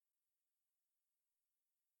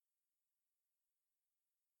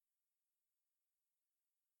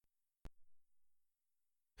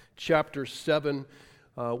chapter 7.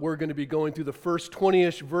 We're going to be going through the first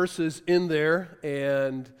 20-ish verses in there,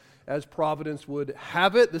 and as Providence would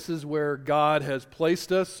have it, this is where God has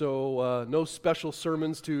placed us, so no special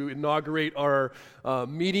sermons to inaugurate our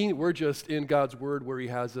meeting. We're just in God's Word where He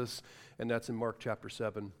has us, and that's in Mark chapter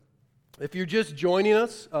 7. If you're just joining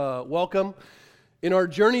us, welcome. In our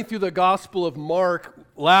journey through the Gospel of Mark,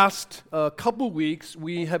 last couple weeks,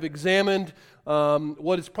 we have examined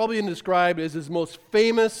what is probably been described as his most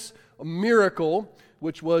famous miracle,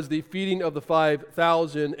 which was the feeding of the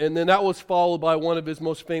 5,000, and then that was followed by one of his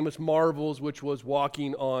most famous marvels, which was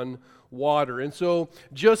walking on water. And so,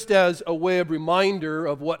 just as a way of reminder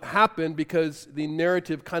of what happened, because the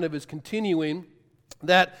narrative kind of is continuing,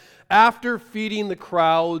 that after feeding the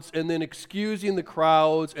crowds and then excusing the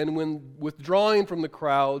crowds and when withdrawing from the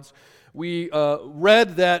crowds, we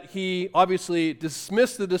read that he obviously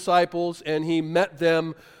dismissed the disciples and he met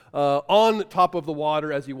them on top of the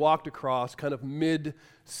water as he walked across, kind of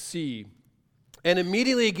mid-sea. And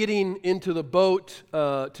immediately getting into the boat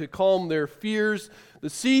to calm their fears, the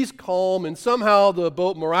sea's calm, and somehow the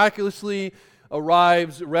boat miraculously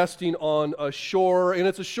arrives resting on a shore, and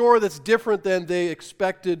it's a shore that's different than they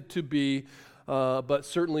expected to be, but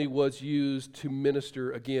certainly was used to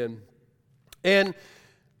minister again. And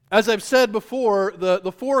as I've said before,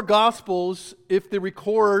 the four Gospels, if they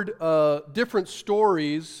record different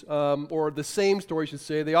stories, or the same story, I should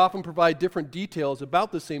say, they often provide different details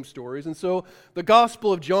about the same stories. And so the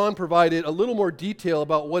Gospel of John provided a little more detail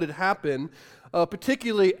about what had happened,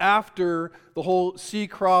 particularly after the whole sea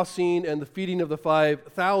crossing and the feeding of the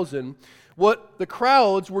 5,000. What the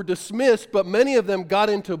crowds were dismissed, but many of them got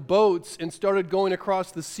into boats and started going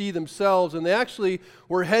across the sea themselves, and they actually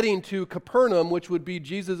were heading to Capernaum, which would be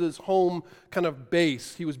Jesus' home kind of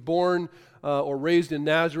base. He was born or raised in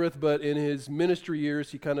Nazareth, but in his ministry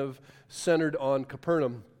years, he kind of centered on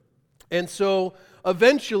Capernaum. And so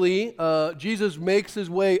eventually, Jesus makes his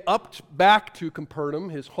way back to Capernaum,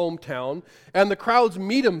 his hometown, and the crowds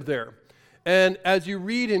meet him there. And as you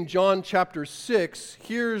read in John chapter 6,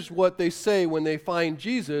 here's what they say when they find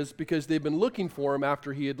Jesus, because they've been looking for him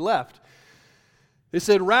after he had left. They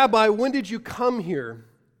said, "Rabbi, when did you come here?"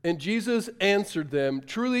 And Jesus answered them,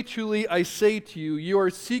 "Truly, truly, I say to you, you are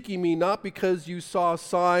seeking me not because you saw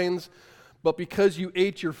signs, but because you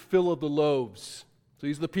ate your fill of the loaves." So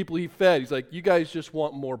these are the people he fed. He's like, you guys just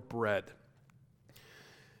want more bread.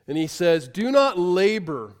 And he says, "Do not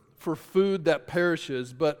labor for food that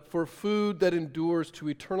perishes, but for food that endures to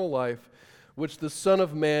eternal life, which the Son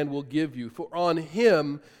of Man will give you. For on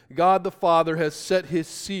him God the Father has set his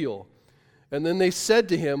seal." And then they said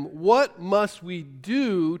to him, "What must we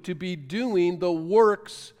do to be doing the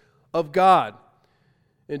works of God?"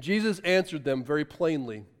 And Jesus answered them very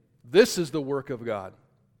plainly, "This is the work of God,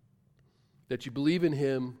 that you believe in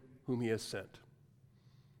him whom he has sent."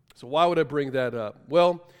 So why would I bring that up?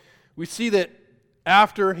 Well, we see that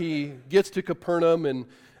after he gets to Capernaum and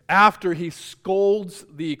after he scolds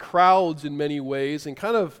the crowds in many ways, in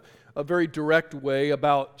kind of a very direct way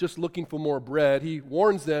about just looking for more bread, he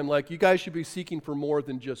warns them, like, you guys should be seeking for more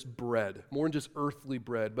than just bread, more than just earthly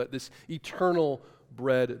bread, but this eternal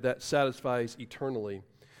bread that satisfies eternally.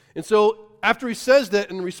 And so after he says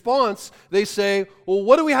that, in response, they say, well,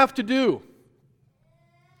 what do we have to do?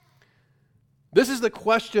 This is the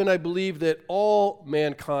question I believe that all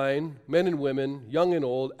mankind, men and women, young and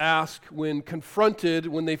old, ask when confronted,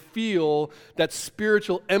 when they feel that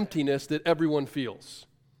spiritual emptiness that everyone feels.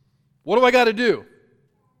 What do I got to do?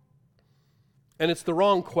 And it's the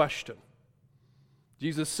wrong question.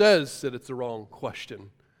 Jesus says that it's the wrong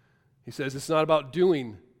question. He says it's not about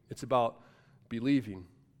doing, it's about believing.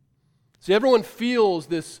 See, everyone feels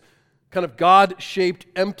this kind of God-shaped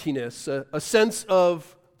emptiness, a sense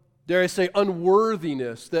of, dare I say,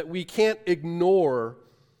 unworthiness that we can't ignore.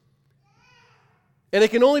 And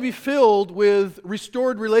it can only be filled with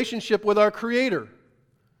restored relationship with our Creator.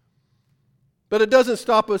 But it doesn't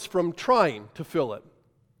stop us from trying to fill it.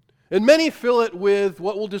 And many fill it with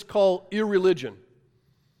what we'll just call irreligion.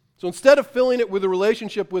 So instead of filling it with a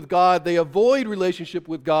relationship with God, they avoid relationship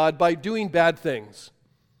with God by doing bad things.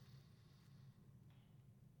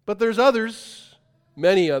 But there's others,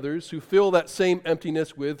 many others, who fill that same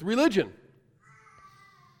emptiness with religion.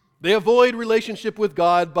 They avoid relationship with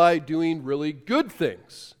God by doing really good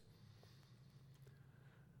things.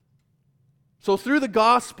 So through the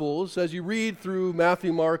Gospels, as you read through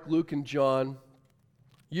Matthew, Mark, Luke, and John,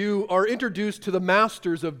 you are introduced to the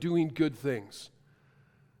masters of doing good things,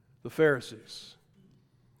 the Pharisees.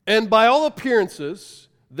 And by all appearances,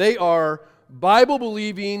 they are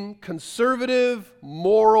Bible-believing, conservative,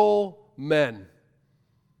 moral men.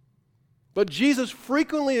 But Jesus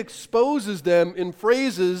frequently exposes them in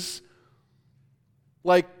phrases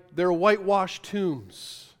like they're whitewashed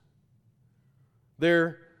tombs,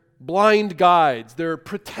 they're blind guides, they're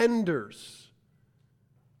pretenders.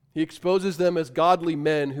 He exposes them as godly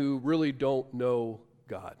men who really don't know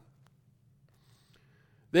God.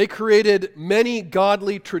 They created many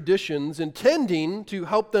godly traditions intending to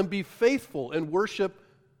help them be faithful and worship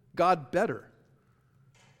God better.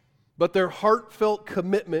 But their heartfelt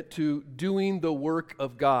commitment to doing the work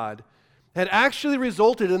of God had actually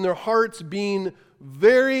resulted in their hearts being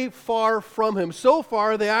very far from Him. So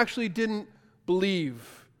far, they actually didn't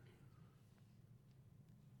believe.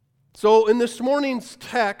 So in this morning's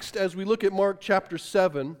text, as we look at Mark chapter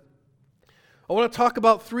 7, I want to talk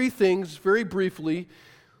about three things very briefly.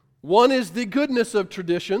 One is the goodness of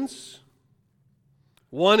traditions.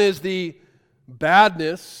 One is the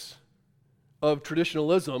badness of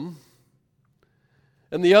traditionalism.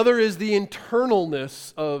 And the other is the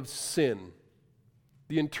internalness of sin.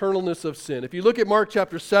 The internalness of sin. If you look at Mark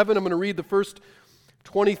chapter 7, I'm going to read the first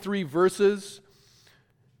 23 verses.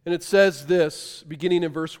 And it says this, beginning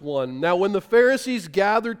in verse 1. Now when the Pharisees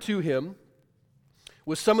gathered to him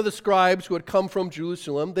with some of the scribes who had come from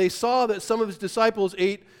Jerusalem, they saw that some of his disciples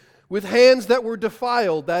ate with hands that were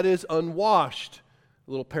defiled, that is, unwashed.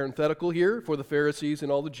 A little parenthetical here, for the Pharisees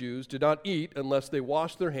and all the Jews did not eat unless they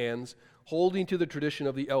washed their hands, holding to the tradition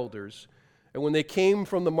of the elders. And when they came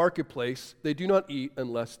from the marketplace, they do not eat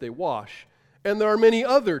unless they wash. And there are many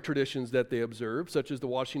other traditions that they observe, such as the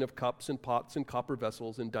washing of cups and pots and copper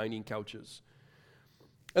vessels and dining couches.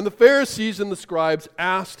 And the Pharisees and the scribes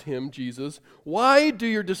asked him, Jesus, why do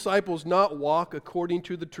your disciples not walk according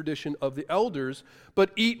to the tradition of the elders,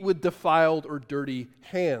 but eat with defiled or dirty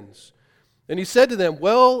hands? And he said to them,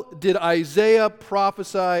 well, did Isaiah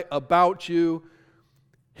prophesy about you,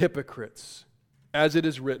 hypocrites, as it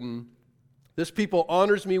is written, this people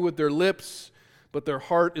honors me with their lips, but their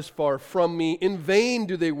heart is far from me. In vain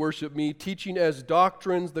do they worship me, teaching as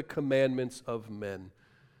doctrines the commandments of men.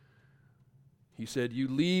 He said, you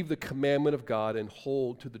leave the commandment of God and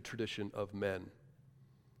hold to the tradition of men.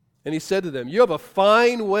 And he said to them, you have a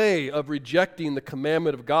fine way of rejecting the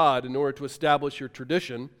commandment of God in order to establish your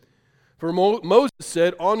tradition. For Moses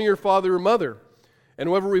said, honor your father or mother, and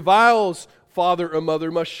whoever reviles father or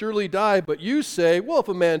mother must surely die. But you say, well, if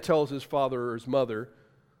a man tells his father or his mother,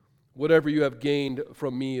 whatever you have gained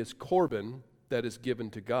from me is Corban, that is given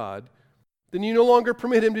to God, then you no longer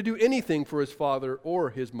permit him to do anything for his father or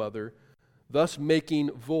his mother, thus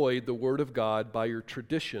making void the word of God by your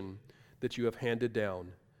tradition that you have handed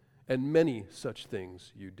down. And many such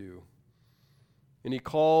things you do. And he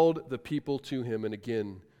called the people to him and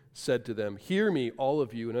again said to them, hear me, all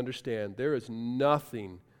of you, and understand there is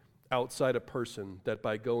nothing outside a person that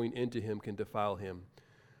by going into him can defile him.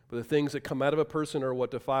 But the things that come out of a person are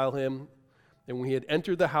what defile him. And when he had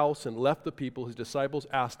entered the house and left the people, his disciples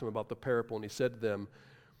asked him about the parable, and he said to them,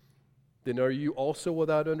 then are you also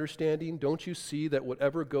without understanding? Don't you see that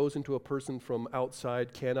whatever goes into a person from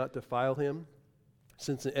outside cannot defile him,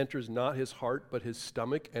 since it enters not his heart but his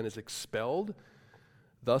stomach and is expelled?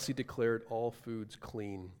 Thus he declared all foods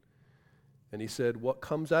clean. And he said, what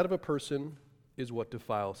comes out of a person is what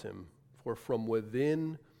defiles him. For from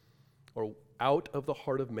within or out of the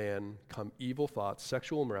heart of man come evil thoughts,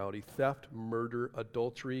 sexual immorality, theft, murder,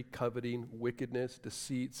 adultery, coveting, wickedness,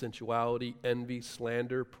 deceit, sensuality, envy,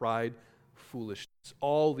 slander, pride, foolishness.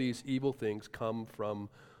 All these evil things come from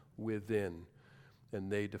within,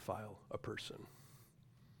 and they defile a person.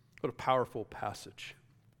 What a powerful passage.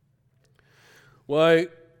 Well, I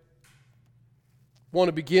want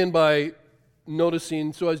to begin by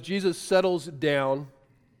noticing, so as Jesus settles down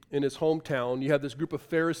in his hometown, you have this group of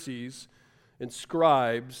Pharisees and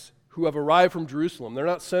scribes who have arrived from Jerusalem. They're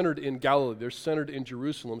not centered in Galilee, they're centered in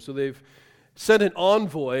Jerusalem. So they've sent an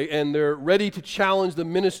envoy, and they're ready to challenge the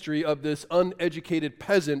ministry of this uneducated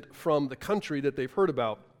peasant from the country that they've heard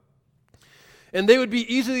about. And they would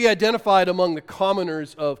be easily identified among the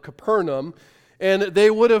commoners of Capernaum, and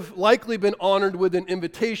they would have likely been honored with an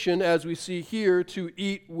invitation, as we see here, to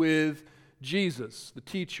eat with Jesus, the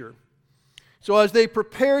teacher. So as they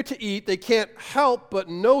prepare to eat, they can't help but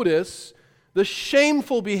notice the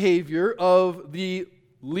shameful behavior of the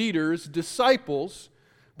leaders, disciples.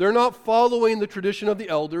 They're not following the tradition of the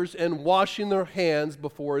elders and washing their hands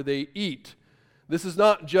before they eat. This is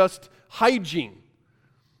not just hygiene.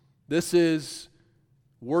 This is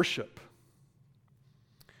worship.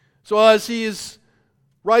 So as he is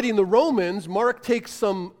writing the Romans, Mark takes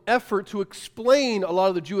some effort to explain a lot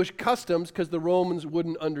of the Jewish customs because the Romans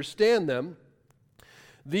wouldn't understand them.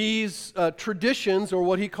 These traditions, or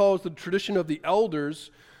what he calls the tradition of the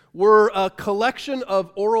elders, were a collection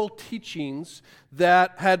of oral teachings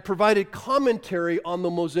that had provided commentary on the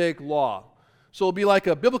Mosaic Law. So it'll be like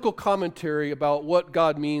a biblical commentary about what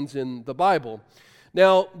God means in the Bible.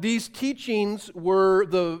 Now, these teachings were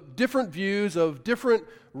the different views of different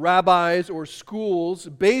rabbis or schools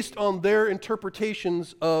based on their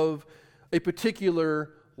interpretations of a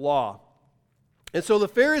particular law. And so the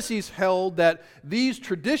Pharisees held that these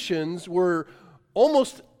traditions were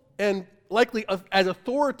almost and likely as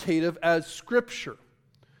authoritative as Scripture.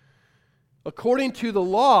 According to the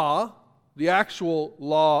law, the actual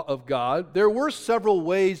law of God, there were several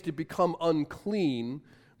ways to become unclean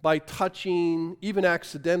by touching, even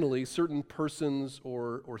accidentally, certain persons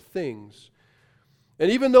or things. And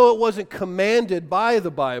even though it wasn't commanded by the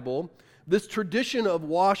Bible, this tradition of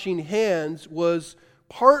washing hands was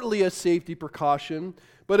partly a safety precaution,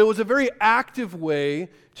 but it was a very active way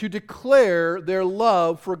to declare their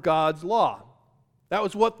love for God's law. That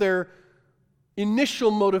was what their initial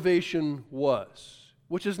motivation was,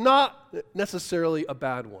 which is not necessarily a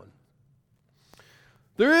bad one.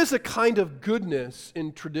 There is a kind of goodness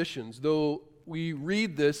in traditions, though we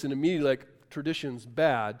read this and immediately like tradition's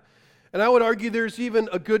bad. And I would argue there's even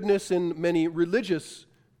a goodness in many religious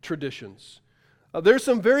traditions. There's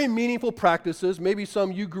some very meaningful practices, maybe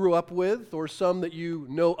some you grew up with or some that you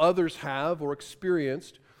know others have or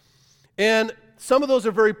experienced. And some of those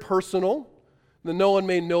are very personal, that no one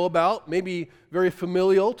may know about, maybe very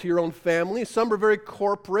familial to your own family. Some are very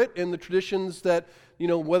corporate in the traditions that,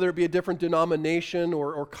 whether it be a different denomination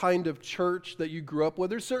or kind of church that you grew up with.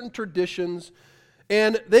 There's certain traditions,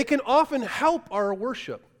 and they can often help our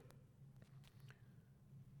worship.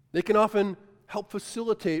 They can often help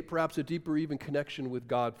facilitate perhaps a deeper even connection with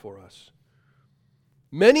God for us.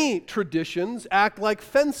 Many traditions act like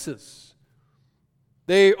fences.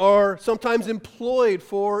 They are sometimes employed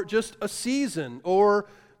for just a season or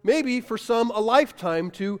maybe for some a lifetime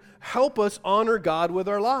to help us honor God with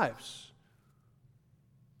our lives.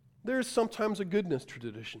 There's sometimes a goodness to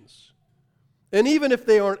traditions. And even if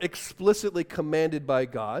they aren't explicitly commanded by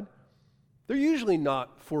God, they're usually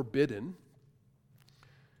not forbidden.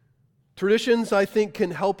 Traditions, I think,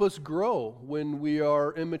 can help us grow when we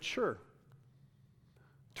are immature.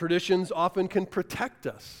 Traditions often can protect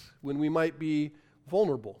us when we might be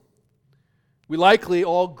vulnerable. We likely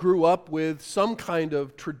all grew up with some kind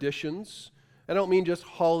of traditions. I don't mean just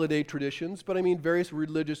holiday traditions, but I mean various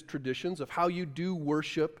religious traditions of how you do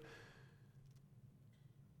worship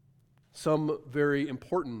some very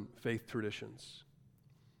important faith traditions.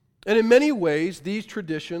 And in many ways, these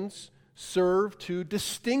traditions serve to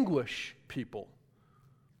distinguish people,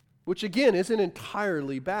 which again isn't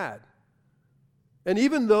entirely bad. And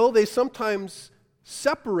even though they sometimes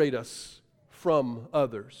separate us from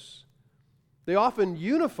others, they often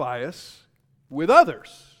unify us with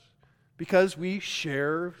others because we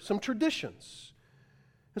share some traditions.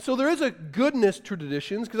 And so there is a goodness to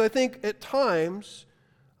traditions because I think at times,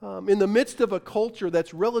 in the midst of a culture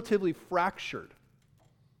that's relatively fractured,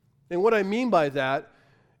 and what I mean by that,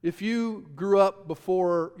 if you grew up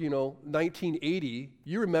before, 1980,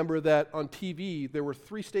 you remember that on TV there were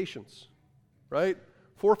 3 stations, right?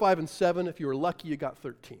 4, 5, and 7. If you were lucky, you got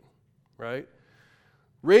 13, right?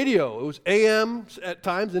 Radio, it was AM at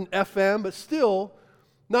times and FM, but still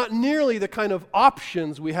not nearly the kind of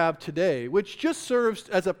options we have today, which just serves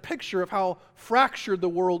as a picture of how fractured the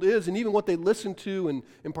world is and even what they listen to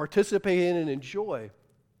and participate in and enjoy.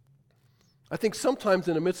 I think sometimes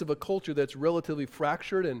in the midst of a culture that's relatively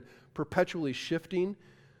fractured and perpetually shifting,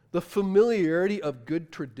 the familiarity of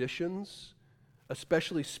good traditions,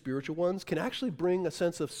 especially spiritual ones, can actually bring a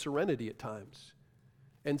sense of serenity at times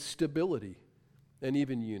and stability and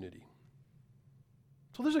even unity.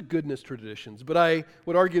 So there's a goodness to traditions, but I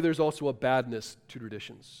would argue there's also a badness to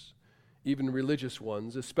traditions, even religious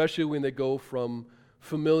ones, especially when they go from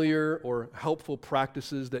familiar or helpful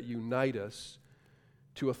practices that unite us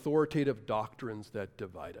to authoritative doctrines that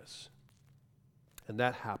divide us. And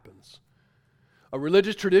that happens. A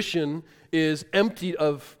religious tradition is emptied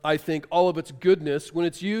of, I think, all of its goodness when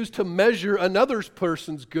it's used to measure another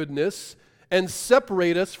person's goodness and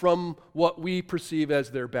separate us from what we perceive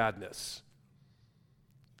as their badness.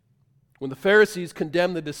 When the Pharisees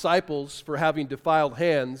condemned the disciples for having defiled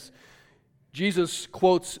hands, Jesus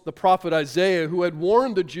quotes the prophet Isaiah, who had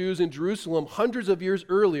warned the Jews in Jerusalem hundreds of years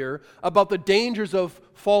earlier about the dangers of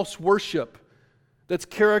false worship that's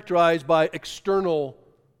characterized by external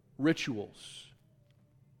rituals.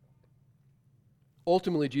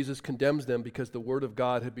 Ultimately, Jesus condemns them because the Word of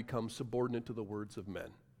God had become subordinate to the words of men.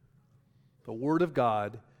 The Word of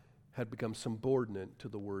God had become subordinate to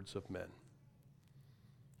the words of men.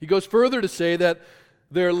 He goes further to say that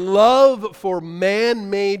Their love for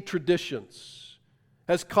man-made traditions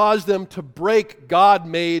has caused them to break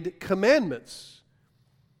God-made commandments.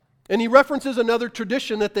 And he references another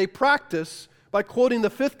tradition that they practice by quoting the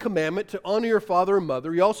fifth commandment to honor your father and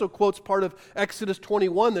mother. He also quotes part of Exodus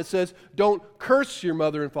 21 that says, don't curse your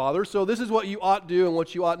mother and father. So this is what you ought do and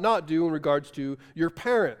what you ought not do in regards to your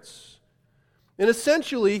parents. And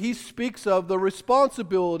essentially, he speaks of the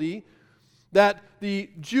responsibility that the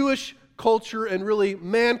Jewish culture and really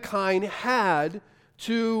mankind had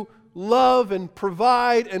to love and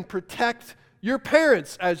provide and protect your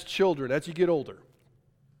parents as children as you get older.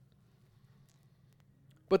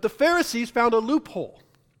 But the Pharisees found a loophole.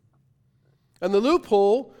 And the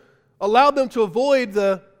loophole allowed them to avoid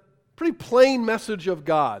the pretty plain message of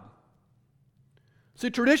God. See,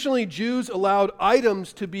 traditionally, Jews allowed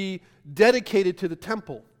items to be dedicated to the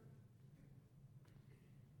temple.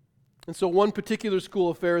 And so one particular school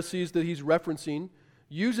of Pharisees that he's referencing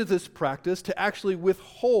uses this practice to actually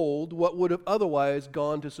withhold what would have otherwise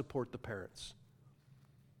gone to support the parents.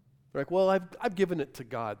 They're like, well, I've given it to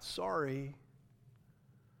God. Sorry.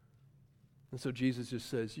 And so Jesus just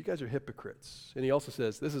says, you guys are hypocrites. And he also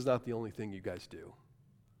says, this is not the only thing you guys do.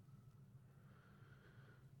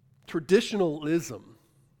 Traditionalism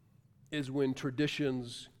is when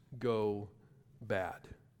traditions go bad.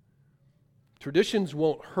 Traditions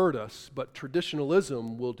won't hurt us, but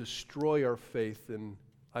traditionalism will destroy our faith and,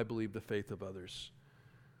 I believe, the faith of others.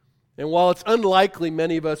 And while it's unlikely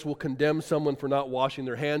many of us will condemn someone for not washing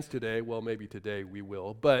their hands today, well, maybe today we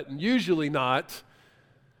will, but usually not,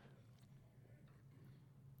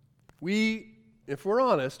 if we're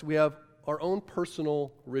honest, we have our own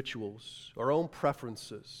personal rituals, our own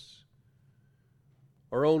preferences,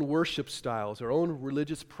 our own worship styles, our own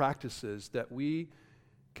religious practices that we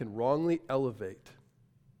can wrongly elevate,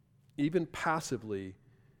 even passively,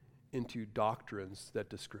 into doctrines that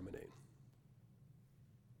discriminate.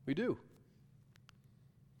 We do.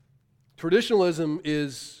 Traditionalism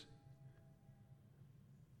is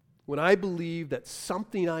when I believe that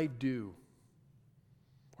something I do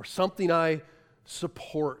or something I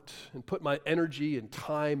support and put my energy and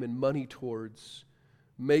time and money towards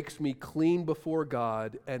makes me clean before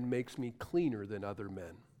God and makes me cleaner than other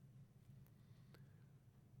men.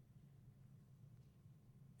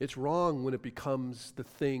 It's wrong when it becomes the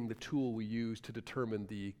thing, the tool we use to determine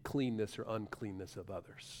the cleanness or uncleanness of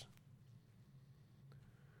others.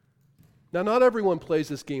 Now, not everyone plays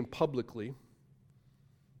this game publicly,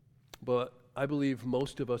 but I believe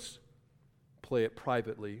most of us play it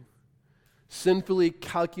privately, sinfully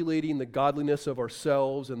calculating the godliness of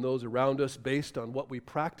ourselves and those around us based on what we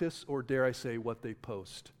practice, or dare I say, what they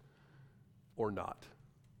post or not.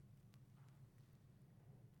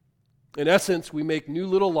 In essence, we make new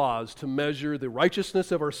little laws to measure the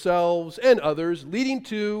righteousness of ourselves and others, leading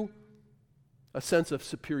to a sense of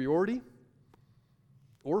superiority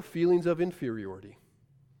or feelings of inferiority.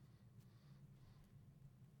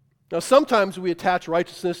 Now, sometimes we attach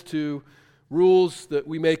righteousness to rules that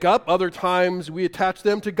we make up. Other times we attach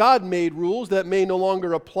them to God-made rules that may no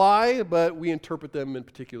longer apply, but we interpret them in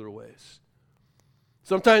particular ways.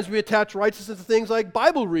 Sometimes we attach righteousness to things like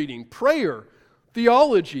Bible reading, prayer,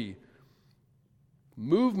 theology,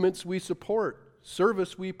 movements we support,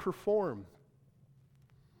 service we perform.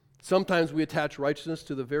 Sometimes we attach righteousness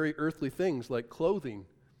to the very earthly things like clothing,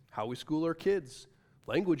 how we school our kids,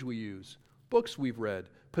 language we use, books we've read,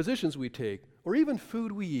 positions we take, or even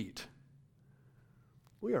food we eat.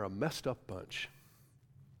 We are a messed up bunch.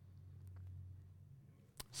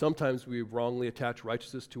 Sometimes we wrongly attach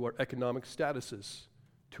righteousness to our economic statuses,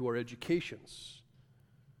 to our educations,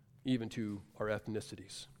 even to our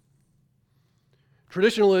ethnicities.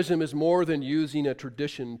 Traditionalism is more than using a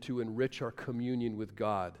tradition to enrich our communion with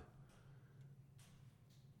God.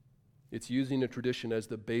 It's using a tradition as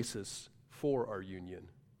the basis for our union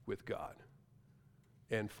with God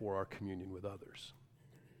and for our communion with others.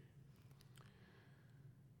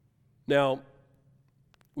 Now,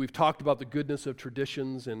 we've talked about the goodness of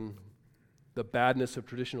traditions and the badness of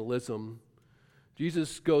traditionalism.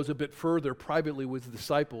 Jesus goes a bit further privately with the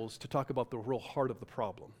disciples to talk about the real heart of the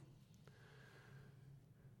problem.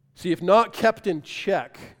 See, if not kept in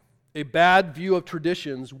check, a bad view of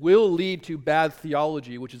traditions will lead to bad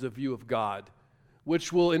theology, which is a view of God,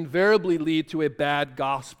 which will invariably lead to a bad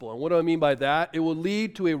gospel. And what do I mean by that? It will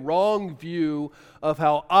lead to a wrong view of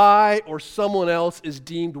how I or someone else is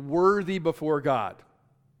deemed worthy before God.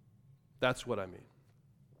 That's what I mean.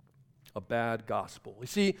 A bad gospel. You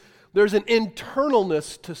see, there's an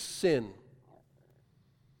internalness to sin.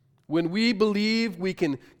 When we believe we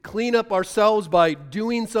can clean up ourselves by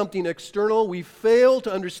doing something external, we fail to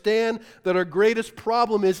understand that our greatest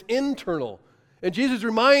problem is internal. And Jesus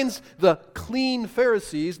reminds the clean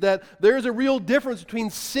Pharisees that there is a real difference between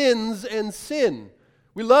sins and sin.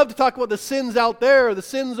 We love to talk about the sins out there, the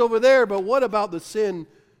sins over there, but what about the sin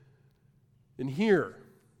in here?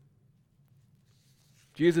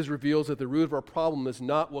 Jesus reveals that the root of our problem is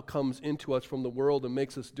not what comes into us from the world and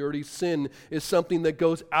makes us dirty. Sin is something that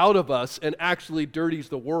goes out of us and actually dirties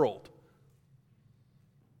the world.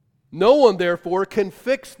 No one, therefore, can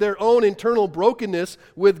fix their own internal brokenness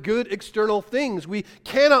with good external things. We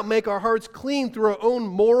cannot make our hearts clean through our own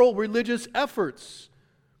moral, religious efforts.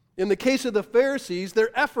 In the case of the Pharisees,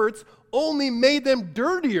 their efforts only made them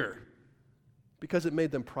dirtier because it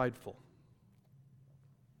made them prideful.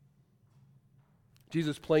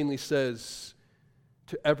 Jesus plainly says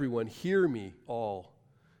to everyone, "Hear me, all.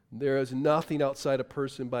 There is nothing outside a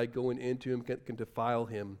person by going into him can defile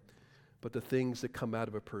him, but the things that come out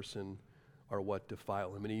of a person are what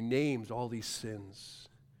defile him." And he names all these sins.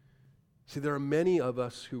 See, there are many of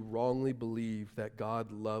us who wrongly believe that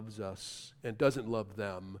God loves us and doesn't love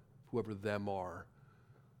them, whoever them are,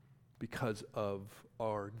 because of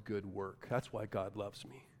our good work. That's why God loves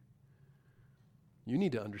me. You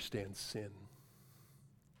need to understand sin.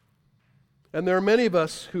 And there are many of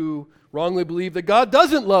us who wrongly believe that God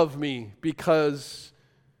doesn't love me because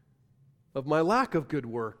of my lack of good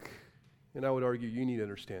work. And I would argue you need to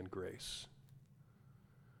understand grace.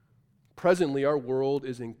 Presently, our world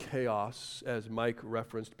is in chaos, as Mike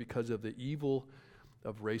referenced, because of the evil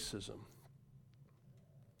of racism.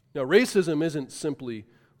 Now, racism isn't simply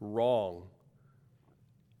wrong.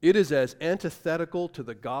 It is as antithetical to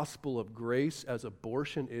the gospel of grace as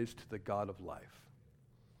abortion is to the God of life.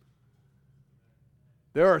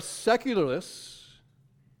 There are secularists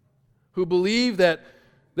who believe that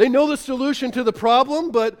they know the solution to the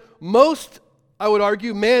problem, but most, I would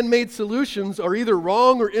argue, man-made solutions are either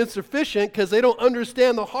wrong or insufficient because they don't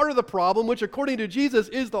understand the heart of the problem, which according to Jesus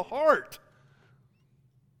is the heart.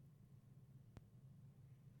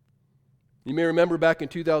 You may remember back in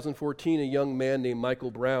 2014, a young man named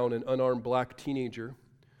Michael Brown, an unarmed black teenager,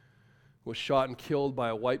 was shot and killed by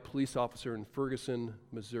a white police officer in Ferguson,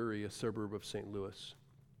 Missouri, a suburb of St. Louis.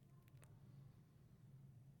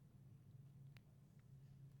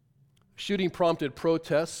 Shooting prompted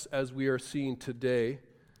protests, as we are seeing today,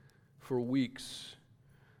 for weeks.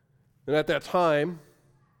 And at that time,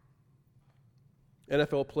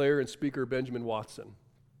 NFL player and speaker Benjamin Watson,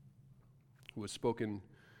 who has spoken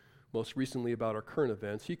most recently about our current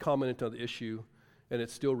events, he commented on the issue, and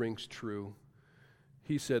it still rings true.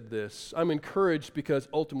 He said this: "I'm encouraged because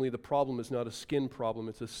ultimately the problem is not a skin problem,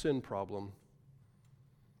 it's a sin problem.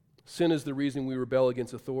 Sin is the reason we rebel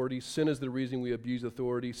against authority. Sin is the reason we abuse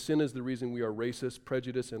authority. Sin is the reason we are racist,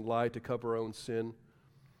 prejudiced, and lie to cover our own sin.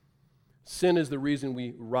 Sin is the reason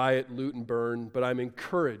we riot, loot, and burn. But I'm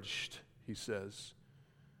encouraged," he says,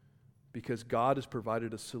 "because God has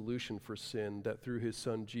provided a solution for sin that through his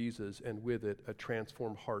son Jesus, and with it a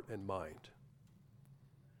transformed heart and mind.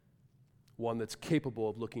 One that's capable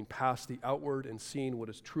of looking past the outward and seeing what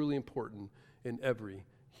is truly important in every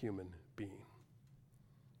human being."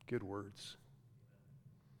 Good words.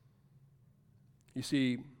 You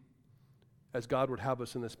see, as God would have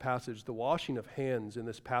us in this passage, the washing of hands in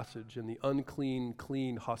this passage and the unclean,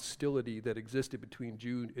 clean hostility that existed between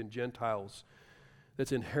Jew and Gentiles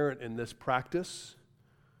that's inherent in this practice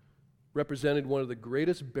represented one of the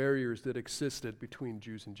greatest barriers that existed between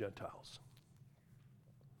Jews and Gentiles.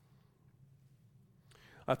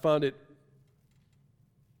 I found it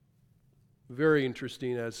very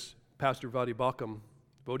interesting as Pastor Vodi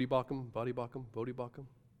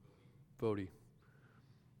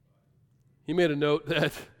he made a note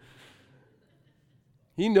that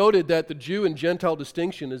he noted that the Jew and Gentile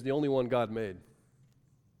distinction is the only one God made.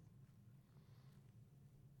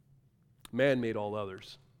 Man made all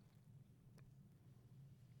others.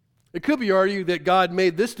 It could be argued that God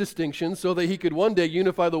made this distinction so that he could one day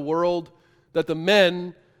unify the world that the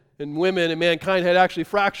men and women and mankind had actually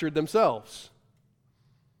fractured themselves.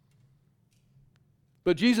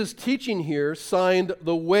 But Jesus' teaching here signed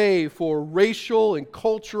the way for racial and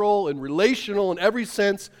cultural and relational, in every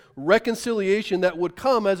sense, reconciliation that would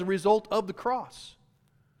come as a result of the cross.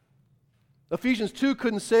 Ephesians 2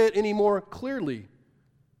 couldn't say it any more clearly.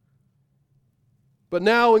 But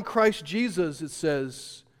now in Christ Jesus, it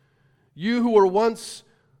says, "You who were once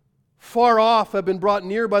far off have been brought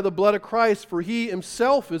near by the blood of Christ, for he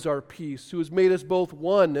himself is our peace, who has made us both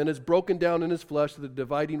one and has broken down in his flesh the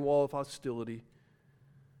dividing wall of hostility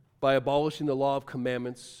by abolishing the law of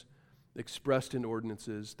commandments expressed in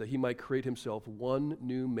ordinances, that he might create himself one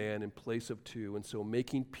new man in place of two, and so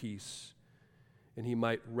making peace, and he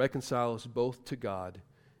might reconcile us both to God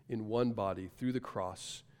in one body through the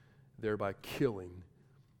cross, thereby killing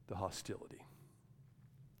the hostility.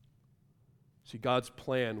 See, God's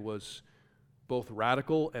plan was both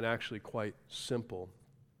radical and actually quite simple.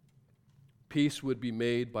 Peace would be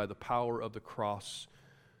made by the power of the cross,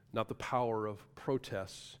 not the power of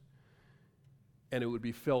protests, and it would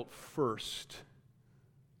be felt first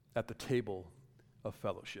at the table of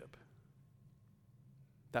fellowship.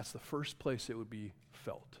 That's the first place it would be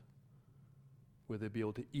felt, where they'd be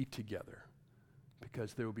able to eat together,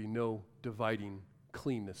 because there would be no dividing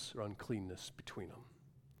cleanness or uncleanness between them.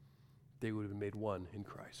 They would have been made one in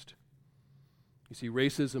Christ. You see,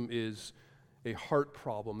 racism is a heart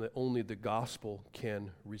problem that only the gospel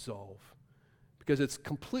can resolve, because it's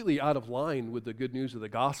completely out of line with the good news of the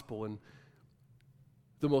gospel in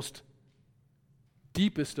the most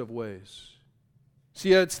deepest of ways.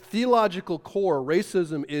 See, at its theological core,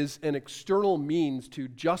 racism is an external means to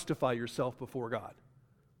justify yourself before God.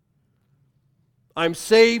 I'm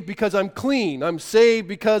saved because I'm clean. I'm saved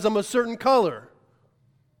because I'm a certain color.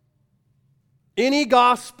 Any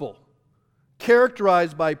gospel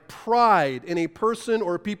characterized by pride in a person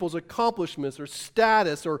or people's accomplishments or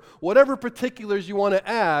status or whatever particulars you want to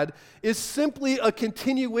add is simply a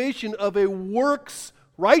continuation of a works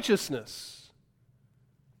righteousness.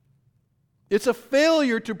 It's a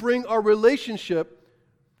failure to bring our relationship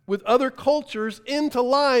with other cultures into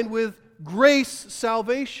line with grace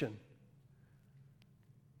salvation.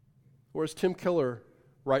 Or as Tim Keller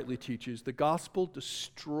rightly teaches, the gospel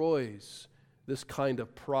destroys this kind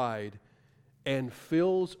of pride and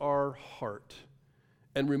fills our heart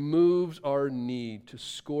and removes our need to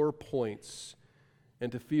score points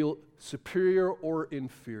and to feel superior or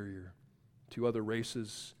inferior to other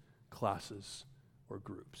races, classes, or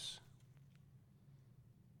groups.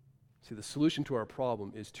 See, the solution to our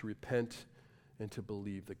problem is to repent and to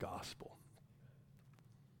believe the gospel.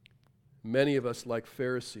 Many of us, like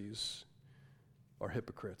Pharisees, are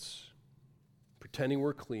hypocrites, pretending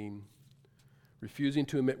we're clean, refusing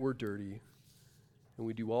to admit we're dirty, and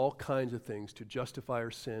we do all kinds of things to justify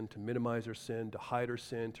our sin, to minimize our sin, to hide our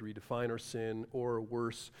sin, to redefine our sin, or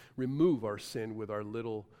worse, remove our sin with our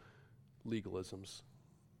little legalisms.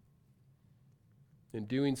 In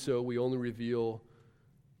doing so, we only reveal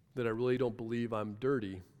that I really don't believe I'm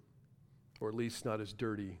dirty, or at least not as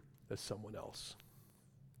dirty as someone else.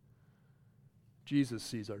 Jesus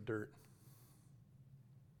sees our dirt.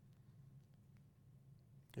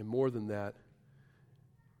 And more than that,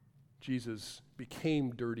 Jesus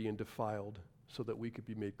became dirty and defiled so that we could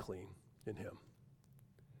be made clean in him.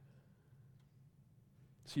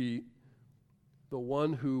 See, the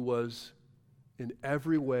one who was in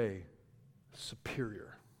every way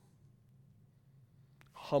superior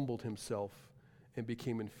humbled himself and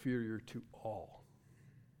became inferior to all,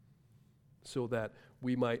 so that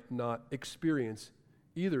we might not experience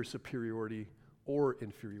either superiority or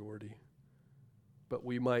inferiority, but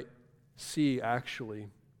we might see actually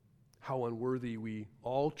how unworthy we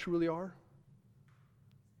all truly are,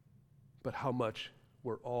 but how much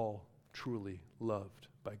we're all truly loved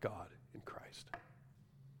by God in Christ. I'm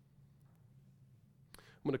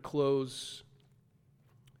going to close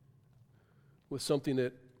with something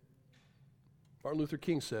that Martin Luther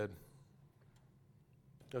King said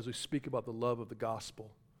as we speak about the love of the gospel,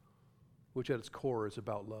 which at its core is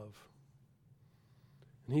about love.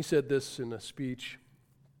 And he said this in a speech: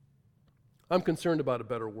 I'm concerned about a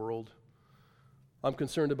better world. I'm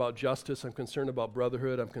concerned about justice. I'm concerned about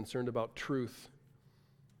brotherhood. I'm concerned about truth.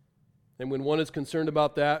 And when one is concerned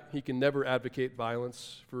about that, he can never advocate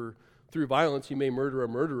violence. For through violence, you may murder a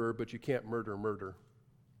murderer, but you can't murder murder.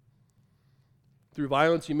 Through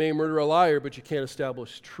violence, you may murder a liar, but you can't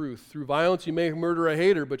establish truth. Through violence, you may murder a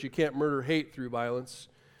hater, but you can't murder hate through violence.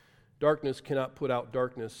 Darkness cannot put out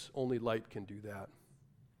darkness. Only light can do that.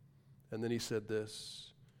 And then he said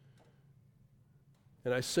this: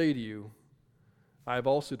 and I say to you, I have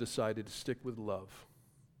also decided to stick with love,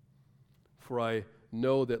 for I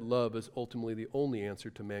know that love is ultimately the only answer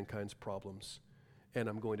to mankind's problems, and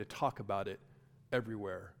I'm going to talk about it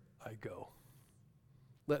everywhere I go.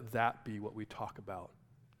 Let that be what we talk about,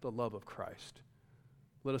 the love of Christ.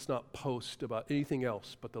 Let us not post about anything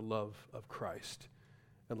else but the love of Christ,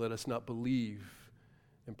 and let us not believe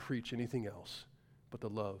and preach anything else but the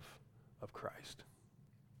love of Christ.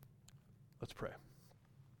 Let's pray.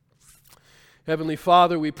 Heavenly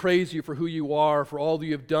Father, we praise you for who you are, for all that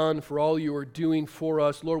you have done, for all you are doing for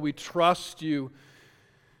us. Lord, we trust you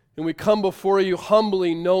And we come before you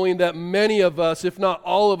humbly, knowing that many of us, if not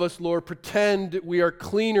all of us, Lord, pretend we are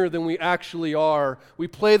cleaner than we actually are. We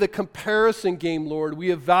play the comparison game, Lord.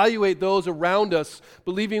 We evaluate those around us,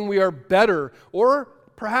 believing we are better, or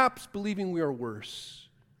perhaps believing we are worse.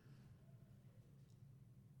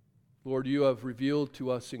 Lord, you have revealed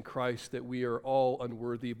to us in Christ that we are all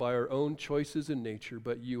unworthy by our own choices and nature,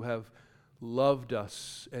 but you have loved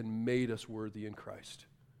us and made us worthy in Christ.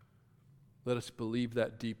 Let us believe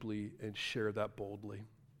that deeply and share that boldly.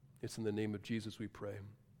 It's in the name of Jesus we pray.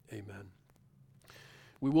 Amen.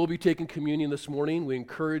 We will be taking communion this morning. We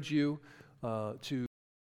encourage you to